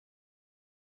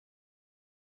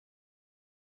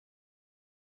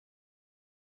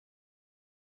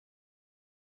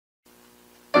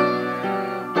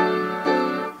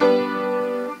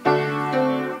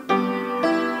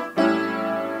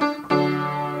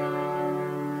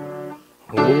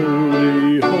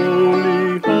Holy,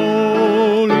 holy,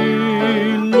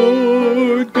 holy,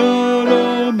 Lord God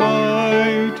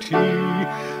Almighty,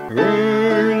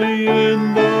 early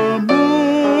in the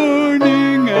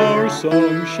morning our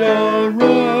song shall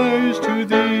rise to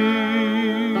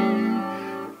Thee.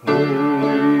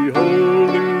 Holy,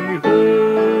 holy,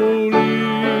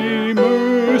 holy,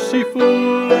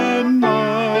 merciful and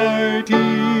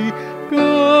mighty,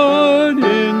 God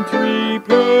in three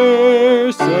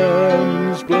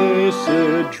persons,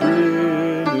 blessed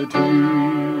Trinity.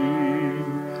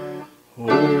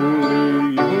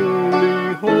 Holy,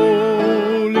 holy,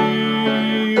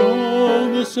 holy,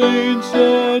 all the saints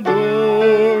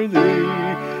adore Thee,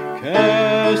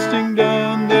 casting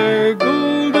down their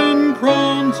golden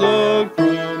crowns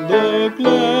upon the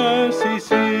glassy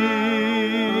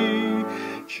sea.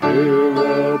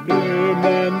 Cherubim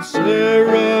and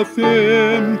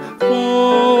seraphim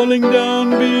falling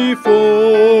down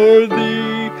before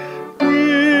Thee,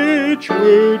 which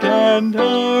word and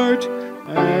heart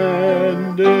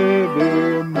and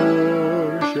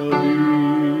evermore shall be.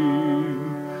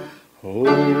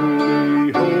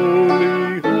 Holy,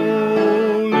 holy,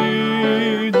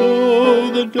 holy, though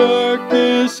the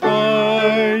darkness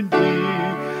hide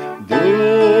Thee,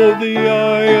 though the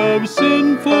eye of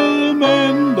sinful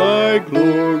men Thy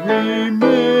glory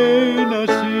may not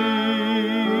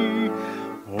see,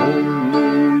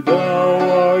 only Thou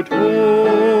art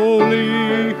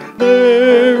holy,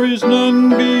 there is none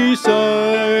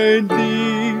beside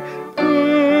Thee,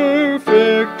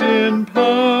 perfect in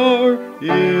power,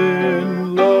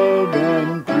 in love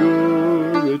and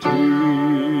purity.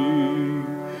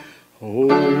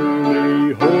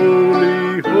 Holy,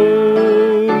 holy,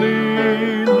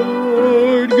 holy,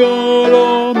 Lord God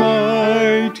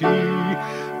Almighty,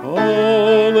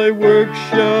 all Thy works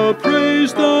shall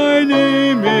praise Thy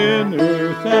name in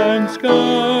earth and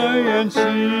sky and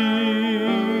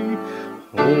sea.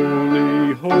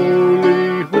 Holy,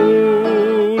 holy,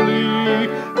 holy,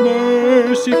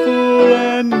 merciful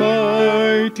and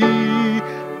mighty,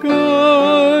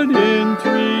 God in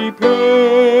three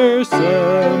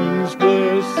persons,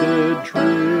 blessed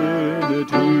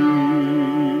Trinity.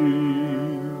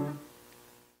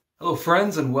 Hello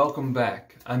friends, and welcome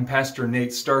back. I'm Pastor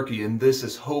Nate Starkey, and this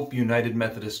is Hope United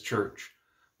Methodist Church.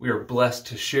 We are blessed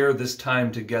to share this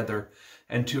time together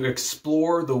and to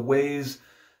explore the ways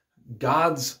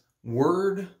God's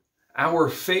Word, our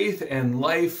faith, and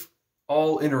life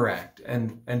all interact,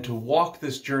 and to walk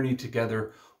this journey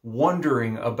together,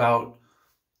 wondering about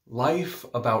life,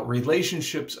 about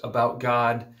relationships, about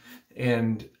God,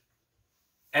 and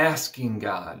asking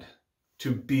God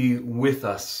to be with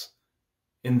us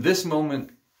in this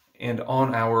moment and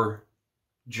on our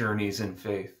journeys in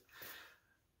faith.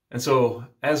 And so,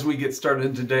 as we get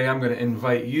started today, I'm going to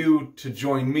invite you to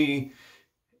join me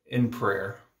in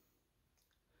prayer.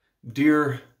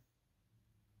 Dear,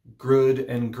 good,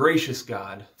 and gracious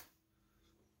God,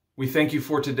 we thank you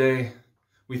for today.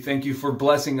 We thank you for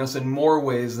blessing us in more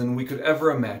ways than we could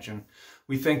ever imagine.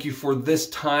 We thank you for this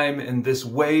time and this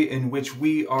way in which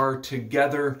we are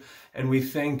together. And we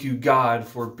thank you, God,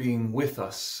 for being with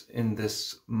us in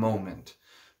this moment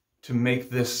to make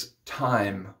this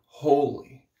time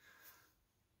holy.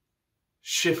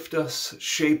 Shift us,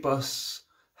 shape us,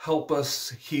 help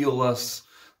us, heal us,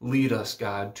 lead us,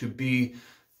 God, to be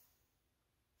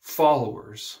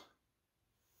followers,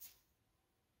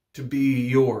 to be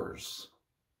yours,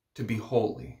 to be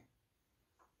holy.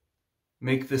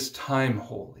 Make this time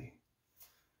holy.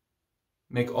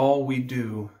 Make all we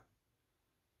do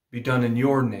be done in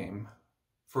your name,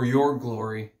 for your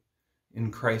glory,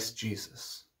 in Christ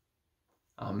Jesus.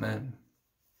 Amen.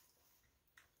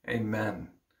 Amen.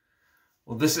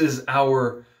 Well, this is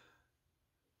our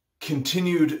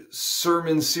continued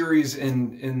sermon series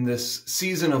in this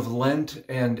season of Lent,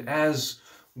 and as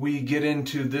we get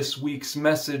into this week's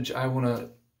message, I want to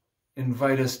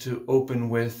invite us to open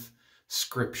with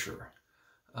Scripture.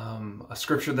 A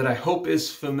Scripture that I hope is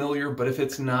familiar, but if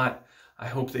it's not, I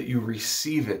hope that you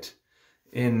receive it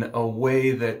in a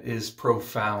way that is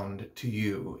profound to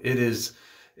you. It is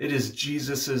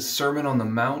Jesus' Sermon on the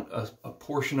Mount, a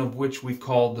portion of which we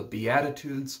call the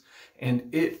Beatitudes, and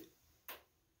it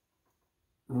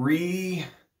reorients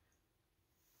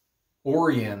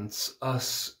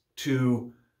us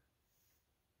to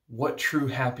what true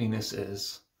happiness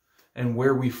is and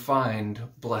where we find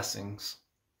blessings.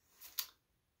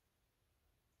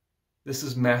 This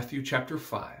is Matthew chapter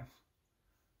 5,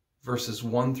 verses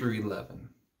 1 through 11.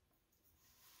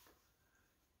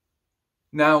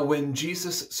 Now, when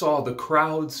Jesus saw the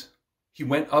crowds, he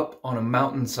went up on a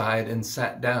mountainside and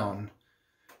sat down.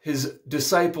 his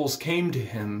disciples came to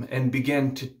him and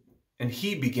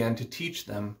he began to teach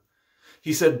them.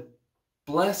 He said,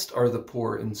 "Blessed are the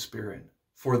poor in spirit,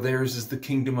 for theirs is the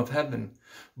kingdom of heaven.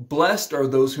 Blessed are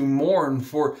those who mourn,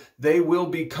 for they will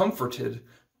be comforted.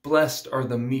 Blessed are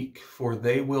the meek, for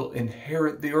they will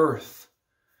inherit the earth.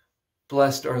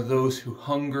 Blessed are those who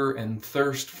hunger and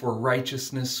thirst for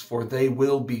righteousness, for they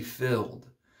will be filled.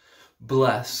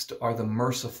 Blessed are the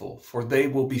merciful, for they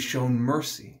will be shown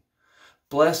mercy.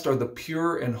 Blessed are the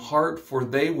pure in heart, for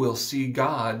they will see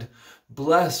God.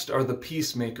 Blessed are the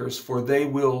peacemakers, for they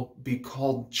will be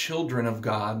called children of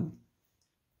God.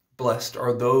 Blessed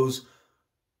are those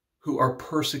who are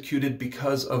persecuted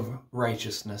because of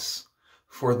righteousness,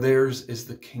 for theirs is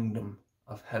the kingdom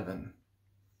of heaven."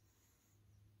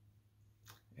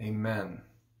 Amen.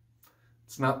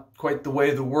 It's not quite the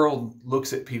way the world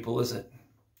looks at people, is it?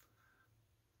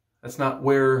 That's not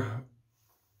where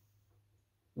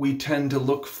we tend to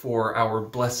look for our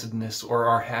blessedness or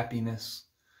our happiness.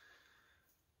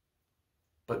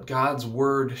 But God's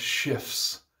word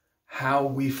shifts how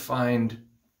we find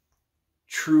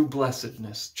true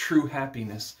blessedness, true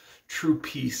happiness, true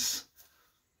peace.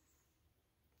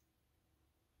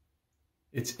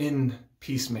 It's in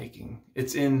peacemaking.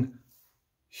 It's in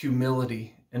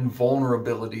humility and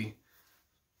vulnerability.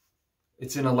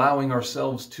 It's in allowing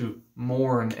ourselves to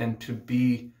mourn and to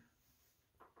be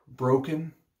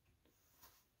broken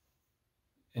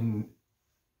and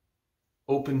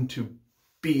open to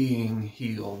being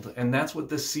healed. And that's what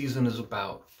this season is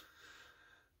about.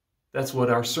 That's what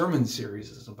our sermon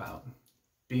series is about.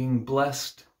 Being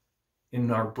blessed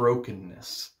in our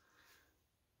brokenness.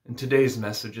 And today's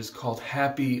message is called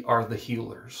 "Happy Are the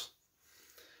Healers."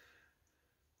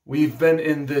 We've been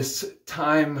in this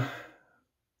time,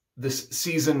 this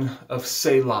season of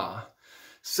Selah.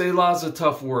 Selah is a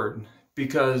tough word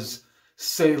because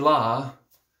Selah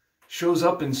shows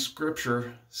up in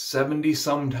Scripture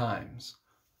 70-some times,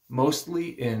 mostly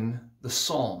in the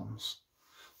Psalms.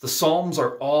 The Psalms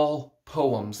are all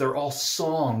poems. They're all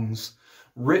songs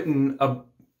written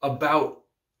about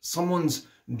someone's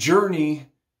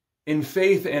journey in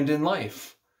faith and in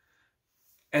life.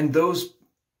 And those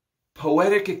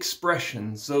poetic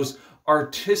expressions, those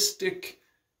artistic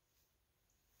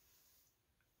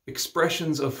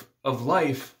expressions of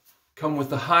life come with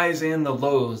the highs and the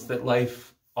lows that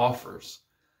life offers.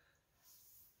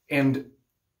 And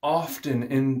often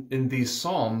in these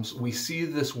Psalms, we see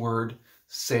this word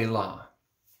Selah.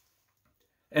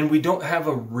 And we don't have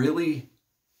a really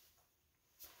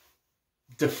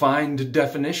defined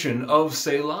definition of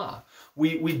Selah.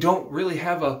 We don't really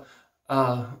have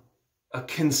a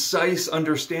concise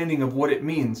understanding of what it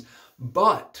means.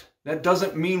 But that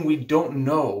doesn't mean we don't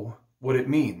know what it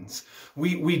means.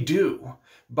 We do,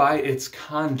 by its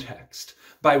context,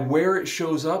 by where it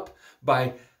shows up,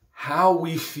 by how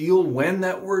we feel when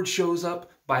that word shows up,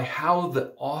 by how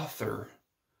the author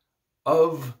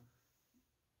of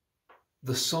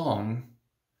the song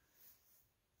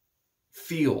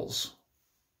feels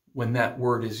when that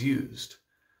word is used.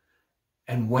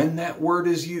 And when that word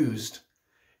is used,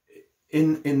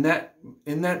 in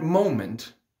that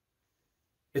moment,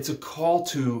 it's a call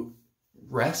to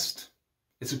rest.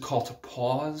 It's a call to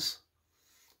pause,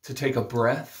 to take a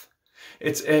breath.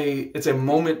 It's a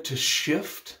moment to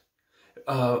shift.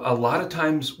 A lot of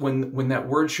times when that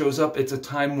word shows up, it's a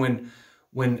time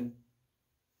when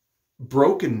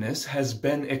brokenness has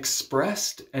been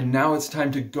expressed, and now it's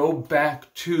time to go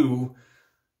back to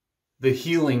the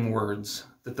healing words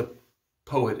that the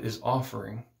poet is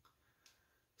offering.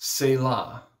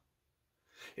 Selah.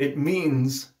 It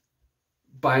means,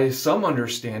 by some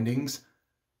understandings,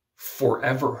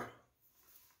 forever.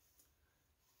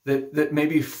 That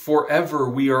maybe forever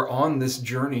we are on this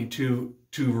journey to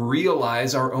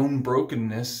realize our own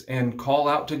brokenness and call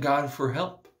out to God for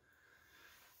help.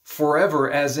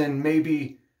 Forever, as in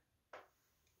maybe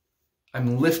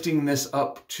I'm lifting this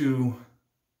up to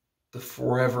the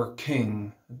forever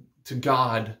King, to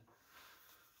God.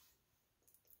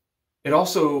 It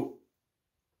also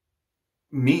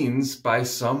means, by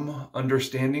some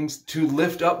understandings, to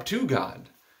lift up to God.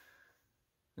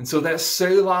 And so that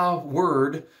Selah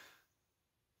word,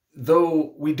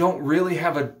 though we don't really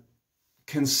have a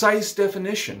concise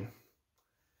definition,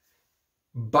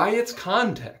 by its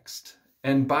context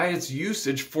and by its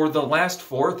usage for the last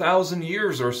 4,000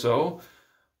 years or so,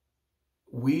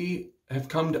 we have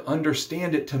come to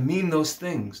understand it to mean those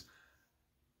things.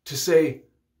 To say,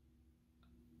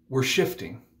 we're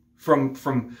shifting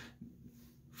from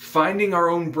finding our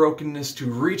own brokenness,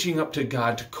 to reaching up to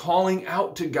God, to calling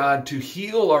out to God to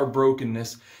heal our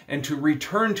brokenness, and to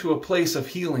return to a place of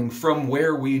healing from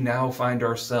where we now find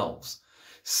ourselves.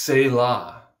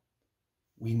 Selah.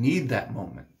 We need that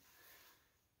moment.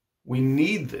 We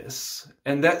need this.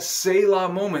 And that Selah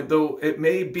moment, though it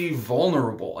may be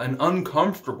vulnerable and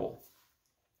uncomfortable.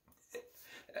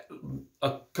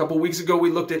 A couple weeks ago,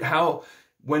 we looked at how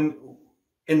when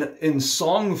in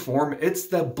song form, it's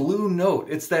the blue note.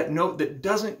 It's that note that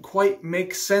doesn't quite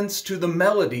make sense to the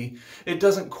melody. It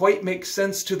doesn't quite make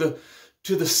sense to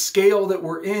the scale that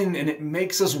we're in, and it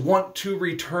makes us want to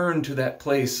return to that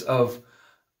place of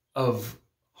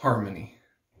harmony.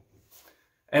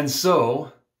 And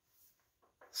so,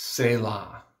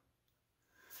 Selah.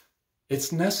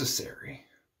 It's necessary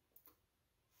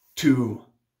to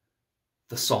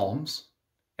the Psalms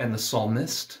and the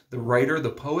psalmist, the writer, the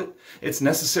poet. It's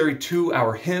necessary to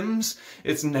our hymns.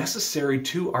 It's necessary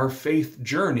to our faith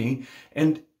journey.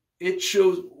 And it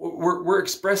shows we're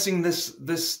expressing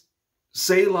this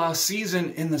Selah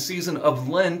season in the season of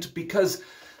Lent because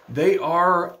they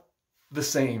are the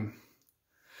same.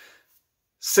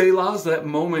 Selah is that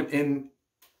moment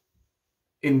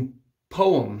in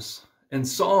poems and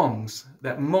songs,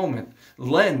 that moment.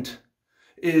 Lent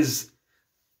is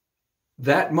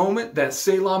that moment, that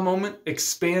Selah moment,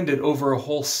 expanded over a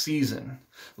whole season.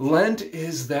 Lent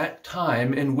is that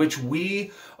time in which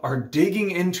we are digging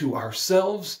into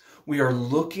ourselves. We are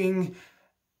looking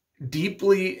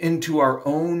deeply into our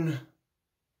own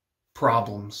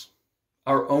problems,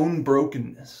 our own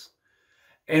brokenness.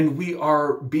 And we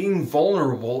are being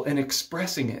vulnerable and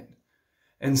expressing it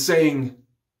and saying,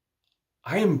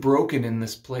 I am broken in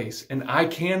this place and I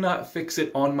cannot fix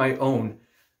it on my own.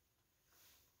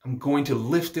 I'm going to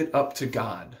lift it up to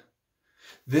God.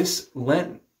 This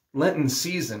Lenten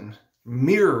season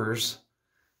mirrors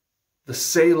the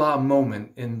Selah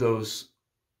moment in those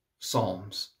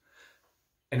Psalms.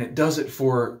 And it does it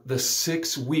for the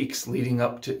 6 weeks leading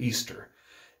up to Easter.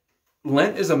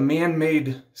 Lent is a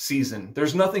man-made season.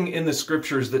 There's nothing in the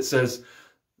scriptures that says,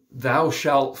 thou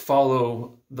shalt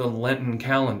follow the Lenten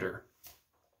calendar.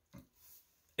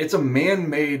 It's a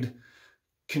man-made,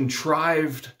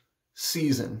 contrived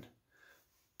season.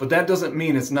 But that doesn't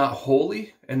mean it's not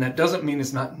holy, and that doesn't mean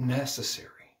it's not necessary.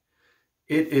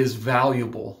 It is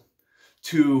valuable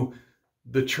to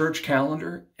the church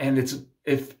calendar, and it's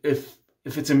if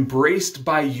it's embraced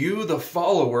by you, the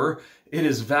follower, it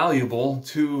is valuable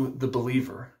to the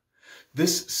believer.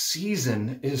 This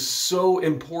season is so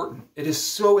important. It is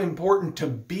so important to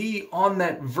be on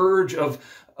that verge of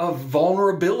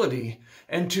vulnerability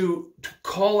and to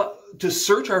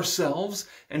search ourselves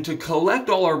and to collect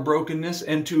all our brokenness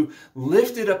and to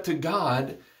lift it up to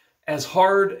God, as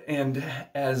hard and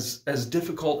as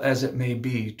difficult as it may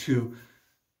be to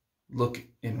look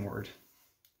inward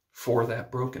for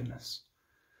that brokenness.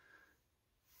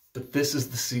 But this is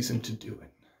the season to do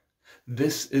it.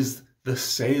 This is the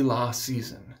Selah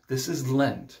season. This is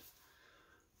Lent.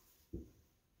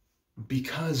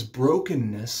 Because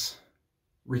brokenness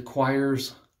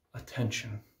requires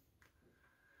attention.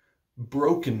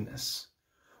 Brokenness,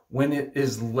 when it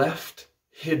is left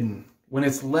hidden, when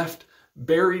it's left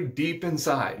buried deep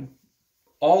inside,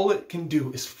 all it can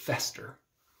do is fester.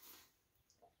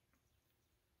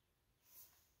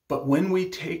 But when we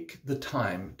take the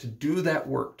time to do that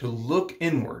work, to look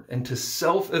inward and to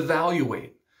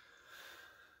self-evaluate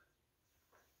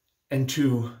and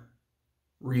to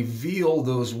reveal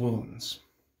those wounds,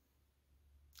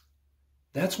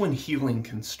 that's when healing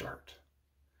can start.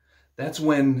 That's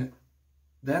when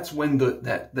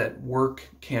that work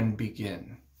can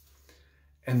begin.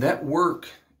 And that work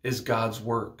is God's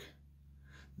work.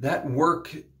 That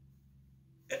work,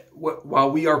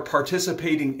 while we are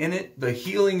participating in it, the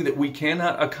healing that we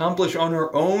cannot accomplish on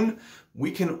our own,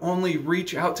 we can only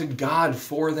reach out to God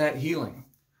for that healing.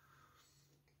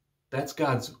 That's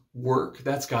God's work.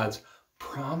 That's God's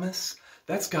promise.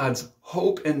 That's God's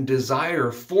hope and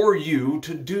desire for you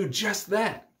to do just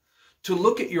that. To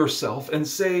look at yourself and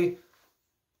say,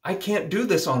 I can't do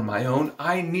this on my own.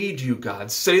 I need you,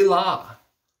 God. Selah.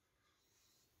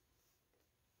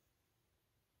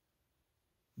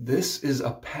 This is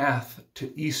a path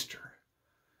to Easter.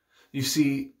 You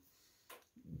see,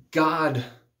 God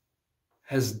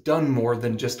has done more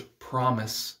than just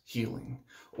promise healing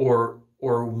or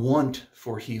want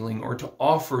for healing or to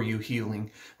offer you healing.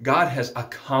 God has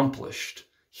accomplished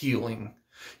healing.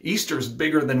 Easter is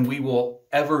bigger than we will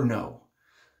ever know.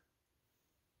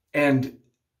 And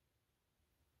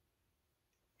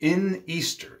in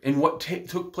Easter, in what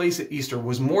took place at Easter,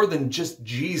 was more than just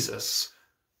Jesus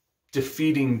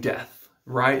defeating death.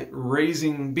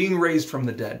 being raised from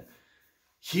the dead,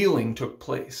 healing took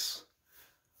place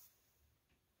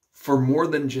for more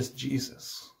than just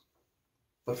Jesus,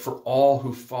 but for all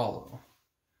who follow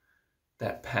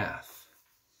that path.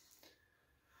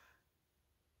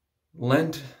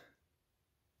 Lent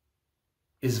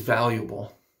is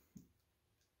valuable,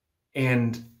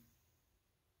 and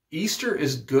Easter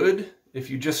is good. If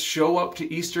you just show up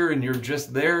to Easter and you're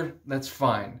just there, that's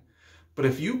fine. But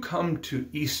if you come to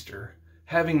Easter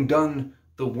having done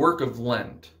the work of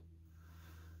Lent,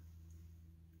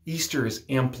 Easter is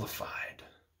amplified.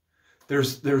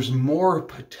 There's more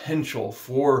potential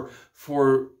for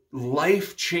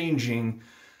life-changing,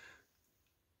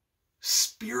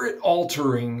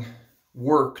 spirit-altering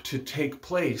work to take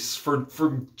place,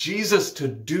 for Jesus to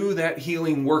do that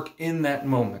healing work in that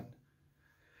moment.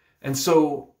 And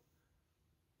so,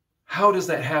 how does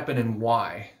that happen, and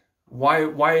why?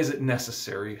 Why is it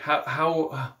necessary?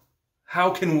 How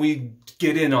can we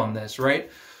get in on this,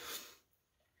 right?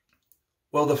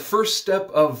 Well, the first step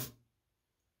of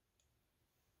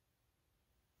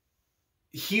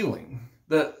healing,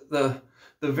 the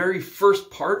very first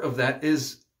part of that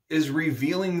is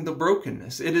revealing the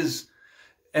brokenness. It is,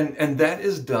 and that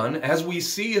is done, as we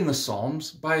see in the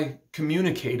Psalms, by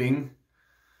communicating.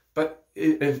 But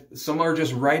if some are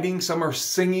just writing, some are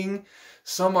singing,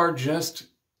 some are just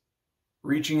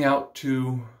reaching out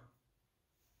to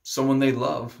someone they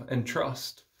love and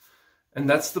trust. And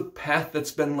that's the path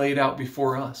that's been laid out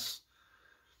before us.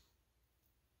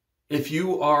 If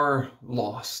you are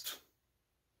lost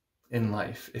in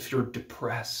life, if you're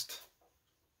depressed,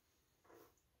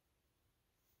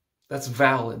 that's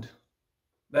valid.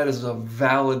 That is a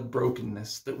valid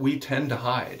brokenness that we tend to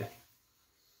hide.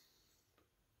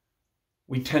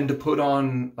 We tend to put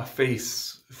on a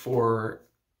face for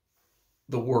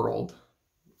the world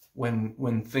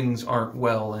when things aren't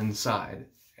well inside,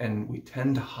 and we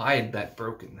tend to hide that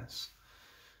brokenness.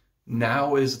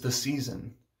 Now is the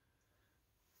season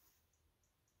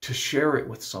to share it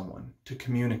with someone, to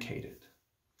communicate it.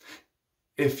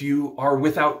 If you are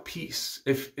without peace,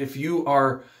 if you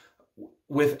are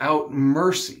without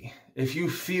mercy, if you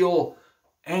feel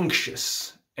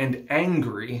anxious and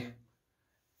angry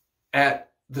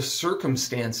at the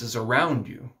circumstances around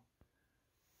you,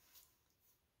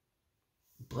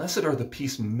 blessed are the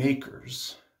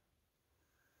peacemakers.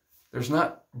 There's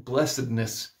not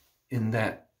blessedness in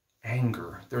that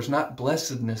anger. There's not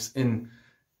blessedness in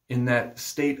that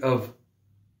state of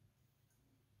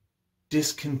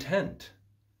discontent.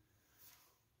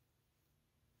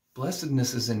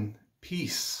 Blessedness is in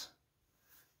peace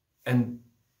and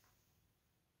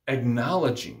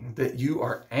acknowledging that you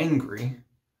are angry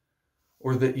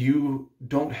or that you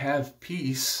don't have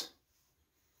peace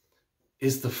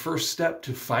is the first step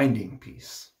to finding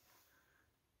peace.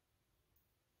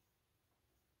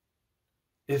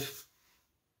 If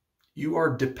you are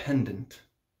dependent,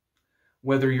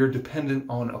 whether you're dependent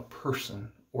on a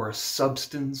person or a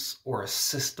substance or a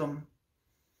system,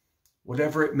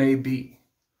 whatever it may be,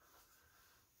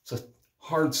 it's a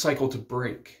hard cycle to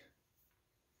break.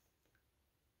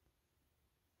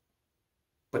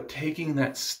 But taking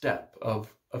that step of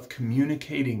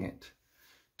communicating it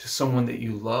to someone that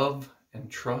you love and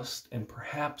trust, and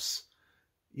perhaps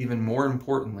even more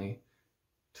importantly,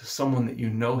 to someone that you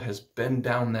know has been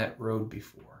down that road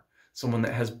before, someone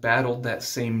that has battled that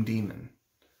same demon.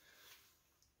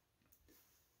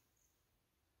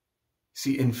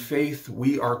 See, in faith,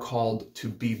 we are called to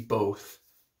be both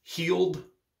healed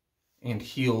and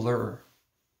healer,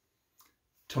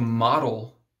 to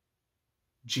model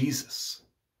Jesus.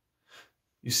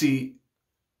 You see,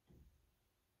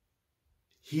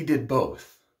 he did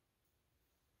both.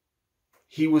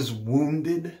 He was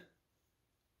wounded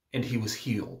and he was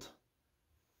healed.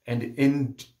 And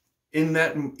in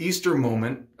that Easter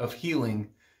moment of healing,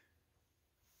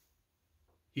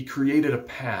 he created a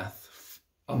path,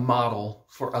 a model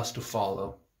for us to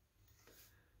follow.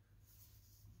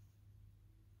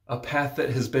 A path that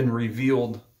has been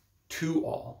revealed to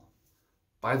all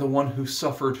by the one who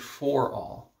suffered for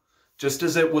all, just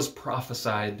as it was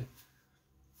prophesied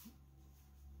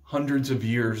hundreds of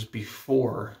years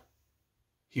before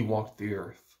he walked the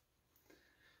earth.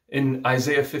 In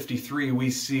Isaiah 53, we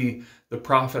see the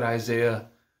prophet Isaiah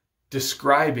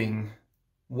describing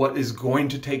what is going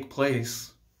to take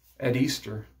place at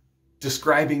Easter,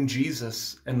 describing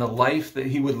Jesus and the life that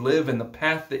he would live and the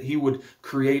path that he would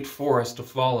create for us to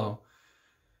follow.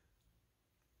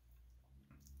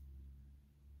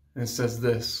 And it says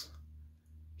this: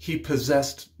 he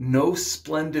possessed no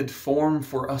splendid form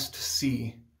for us to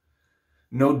see,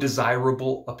 no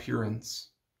desirable appearance.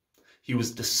 He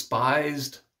was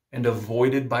despised and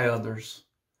avoided by others,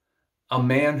 a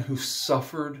man who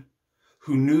suffered,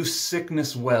 who knew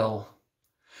sickness well.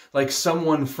 Like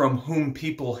someone from whom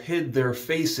people hid their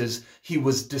faces, he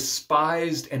was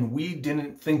despised and we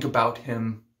didn't think about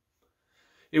him.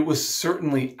 It was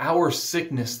certainly our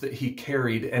sickness that he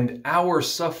carried and our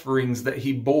sufferings that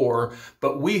he bore,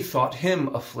 but we thought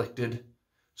him afflicted,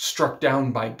 struck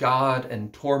down by God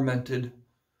and tormented.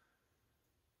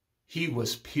 He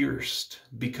was pierced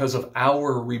because of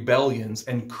our rebellions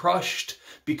and crushed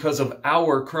because of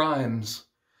our crimes.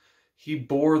 He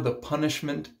bore the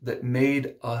punishment that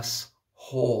made us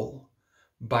whole.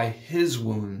 By his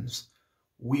wounds,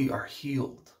 we are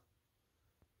healed.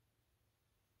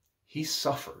 He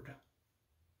suffered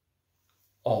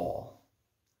all.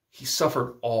 He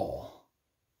suffered all.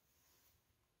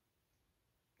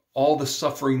 All the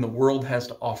suffering the world has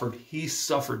to offer, he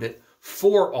suffered it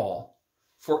for all,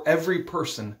 for every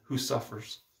person who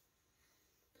suffers.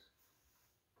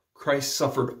 Christ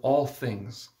suffered all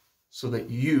things so that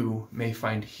you may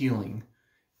find healing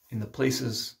in the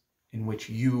places in which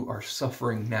you are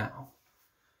suffering now.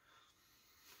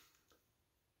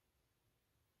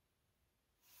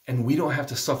 And we don't have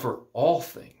to suffer all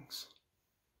things,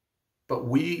 but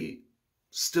we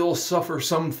still suffer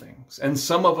some things, and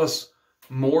some of us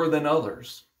more than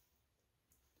others.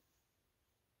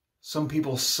 Some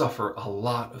people suffer a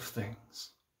lot of things,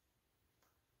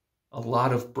 a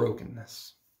lot of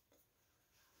brokenness.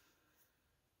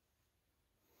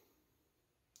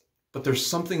 But there's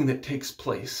something that takes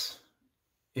place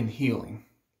in healing,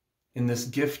 in this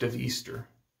gift of Easter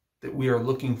that we are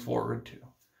looking forward to.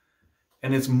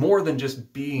 And it's more than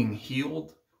just being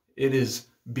healed. It is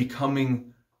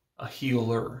becoming a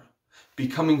healer,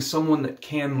 becoming someone that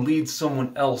can lead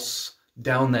someone else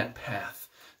down that path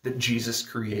that Jesus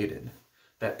created,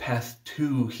 that path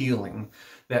to healing,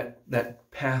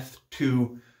 that path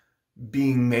to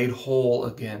being made whole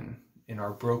again in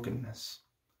our brokenness.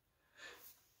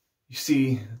 You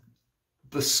see,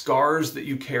 the scars that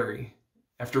you carry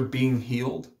after being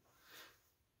healed,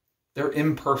 they're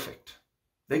imperfect.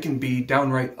 They can be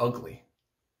downright ugly.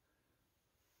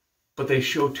 But they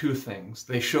show two things.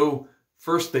 They show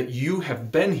first that you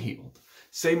have been healed.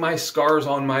 Say my scars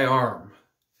on my arm.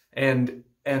 And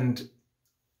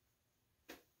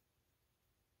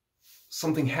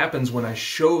something happens when I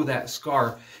show that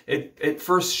scar. It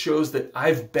first shows that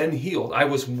I've been healed. I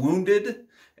was wounded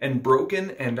and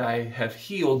broken and I have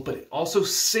healed, but it also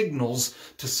signals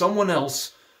to someone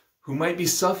else who might be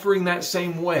suffering that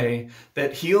same way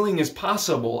that healing is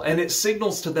possible, and it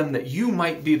signals to them that you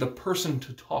might be the person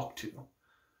to talk to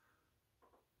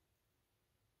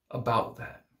about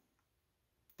that.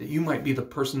 That you might be the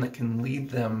person that can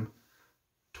lead them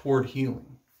toward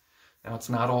healing. Now, it's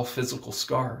not all physical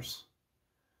scars.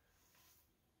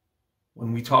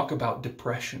 When we talk about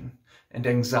depression and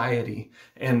anxiety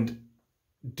and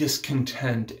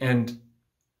discontent and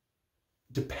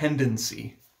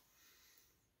dependency,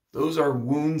 those are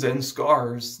wounds and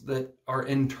scars that are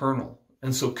internal.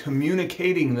 And so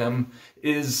communicating them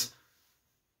is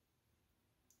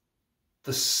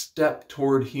the step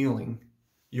toward healing,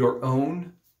 your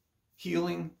own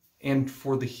healing and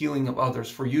for the healing of others,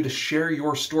 for you to share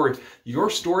your story. Your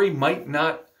story might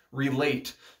not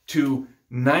relate to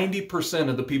 90%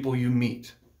 of the people you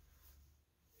meet.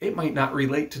 It might not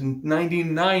relate to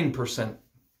 99%.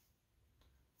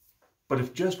 But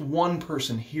if just one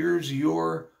person hears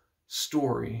your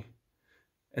story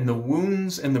and the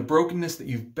wounds and the brokenness that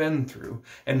you've been through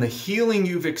and the healing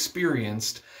you've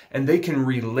experienced, and they can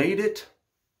relate it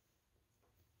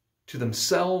to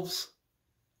themselves,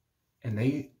 and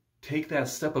they take that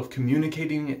step of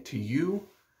communicating it to you,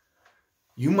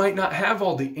 you might not have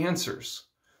all the answers,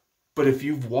 but if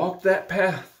you've walked that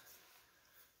path,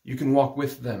 you can walk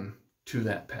with them to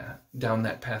that path, down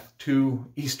that path to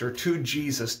Easter, to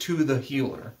Jesus, to the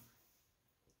healer.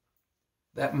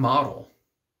 That model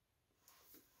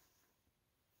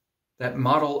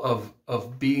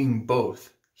of being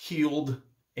both healed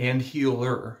and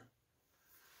healer,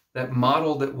 that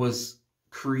model that was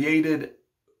created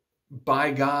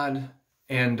by God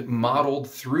and modeled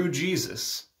through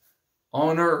Jesus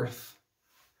on earth,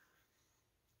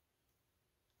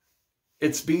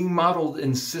 it's being modeled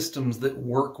in systems that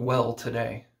work well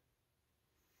today.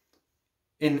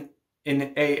 In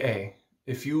AA,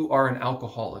 if you are an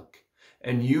alcoholic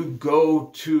and you go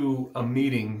to a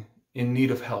meeting in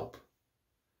need of help,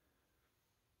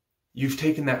 you've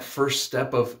taken that first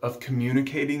step of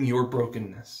communicating your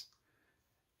brokenness.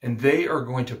 And they are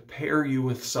going to pair you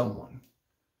with someone,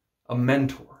 a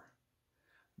mentor,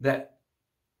 that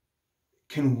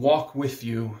can walk with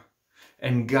you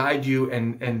and guide you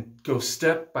and go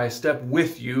step by step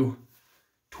with you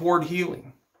toward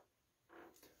healing.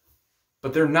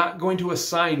 But they're not going to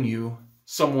assign you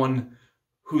someone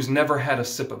who's never had a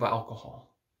sip of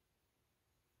alcohol.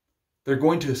 They're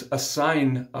going to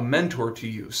assign a mentor to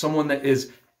you, someone that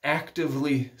is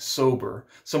actively sober,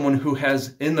 someone who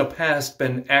has in the past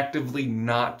been actively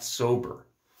not sober.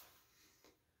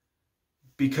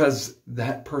 Because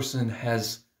that person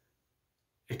has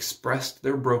expressed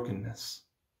their brokenness,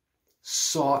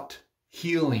 sought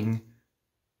healing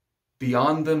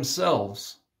beyond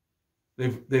themselves.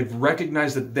 They've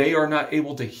recognized that they are not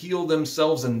able to heal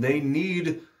themselves and they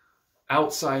need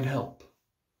outside help.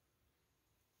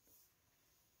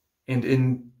 And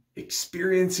in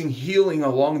experiencing healing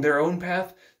along their own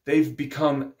path, they've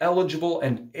become eligible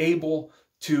and able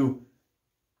to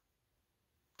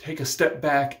take a step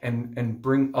back and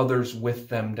bring others with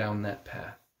them down that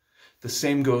path. The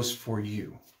same goes for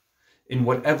you. In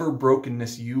whatever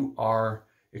brokenness you are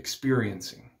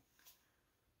experiencing,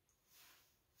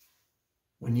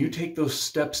 when you take those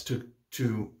steps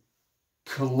to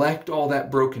collect all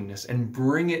that brokenness and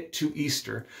bring it to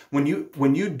Easter, when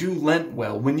you do Lent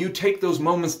well, when you take those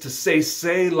moments to say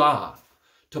Selah,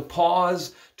 to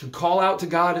pause, to call out to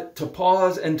God, to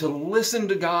pause and to listen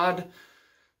to God,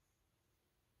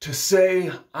 to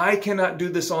say, I cannot do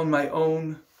this on my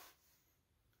own,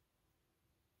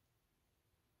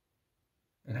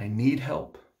 and I need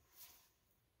help.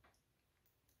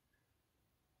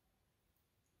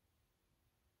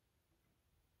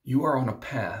 You are on a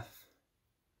path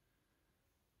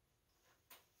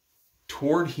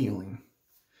toward healing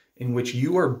in which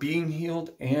you are being healed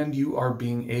and you are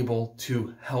being able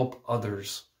to help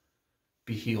others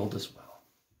be healed as well.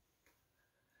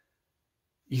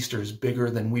 Easter is bigger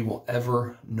than we will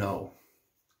ever know.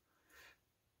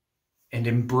 And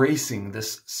embracing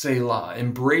this Selah,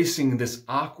 embracing this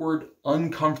awkward,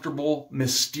 uncomfortable,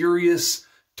 mysterious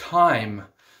time,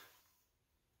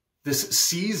 this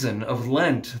season of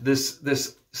Lent,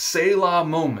 this Selah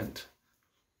moment,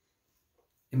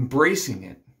 embracing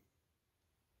it,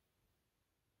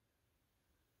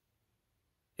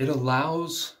 it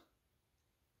allows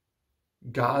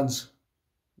God's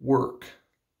work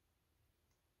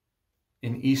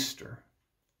in Easter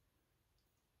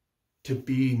to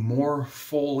be more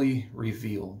fully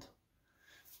revealed.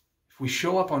 If we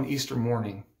show up on Easter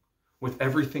morning with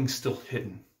everything still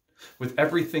hidden, with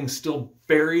everything still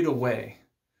buried away,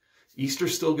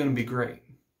 Easter's still going to be great.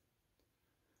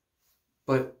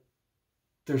 But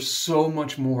there's so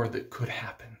much more that could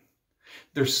happen.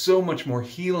 There's so much more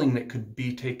healing that could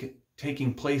be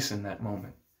taking place in that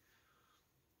moment.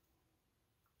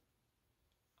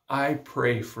 I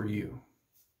pray for you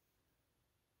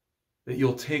that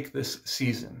you'll take this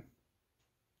season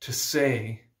to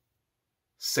say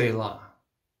Selah.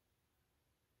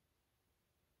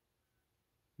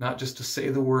 Not just to say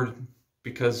the word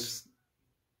because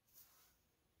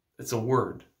it's a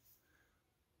word,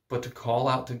 but to call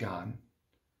out to God,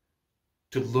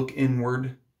 to look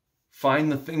inward,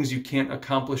 find the things you can't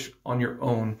accomplish on your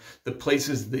own, the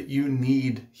places that you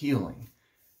need healing,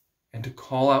 and to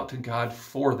call out to God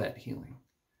for that healing.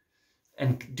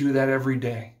 And do that every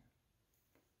day.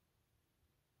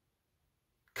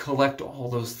 Collect all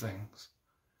those things.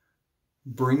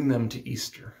 Bring them to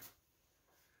Easter.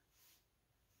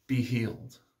 Be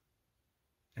healed.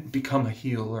 And become a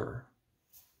healer.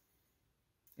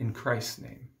 In Christ's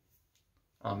name.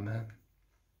 Amen.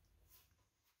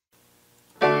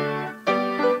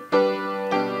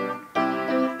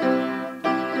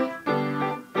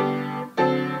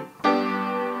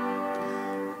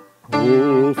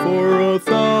 Oh, for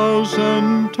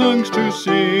 1,000 tongues to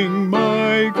sing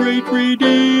my great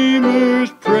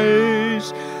Redeemer's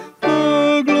praise,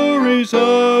 the glories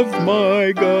of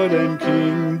my God and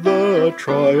King, the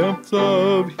triumph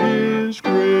of His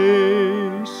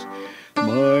grace.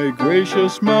 My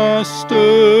gracious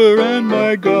Master and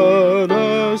my God,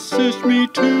 assist me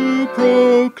to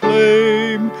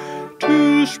proclaim,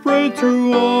 to spread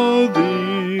through all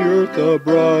the earth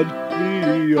abroad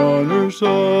the honors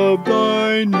of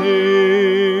thy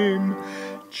name.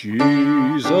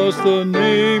 Jesus, the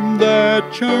name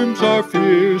that charms our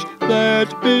fears,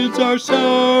 that bids our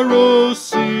sorrows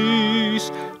cease.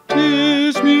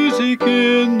 'Tis music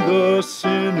in the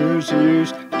sinner's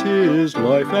ears, 'tis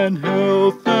life and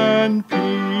health and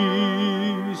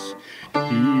peace.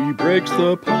 He breaks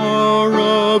the power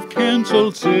of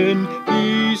cancelled sin,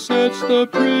 He sets the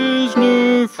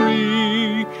prisoner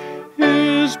free.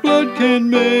 His blood can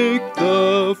make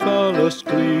the foulest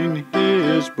clean,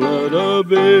 His blood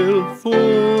availed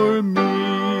for me.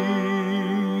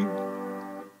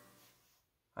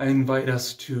 I invite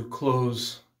us to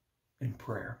close in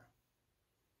prayer.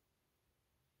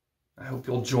 I hope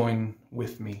you'll join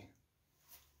with me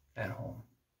at home.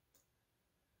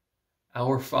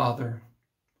 Our Father,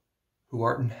 who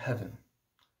art in heaven,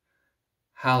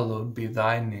 hallowed be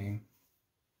thy name.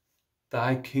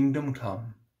 Thy kingdom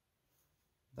come,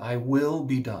 thy will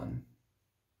be done,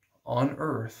 on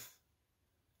earth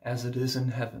as it is in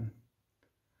heaven.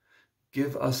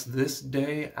 Give us this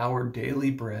day our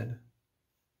daily bread,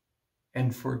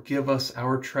 and forgive us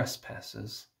our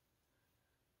trespasses,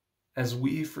 as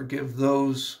we forgive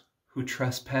those who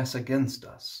trespass against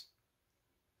us.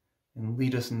 And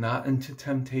lead us not into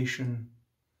temptation,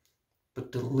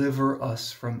 but deliver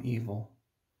us from evil.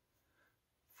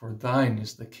 For thine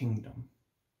is the kingdom,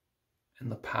 and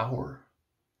the power,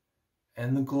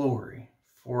 and the glory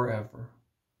forever.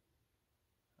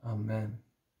 Amen.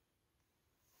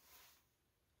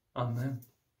 Amen.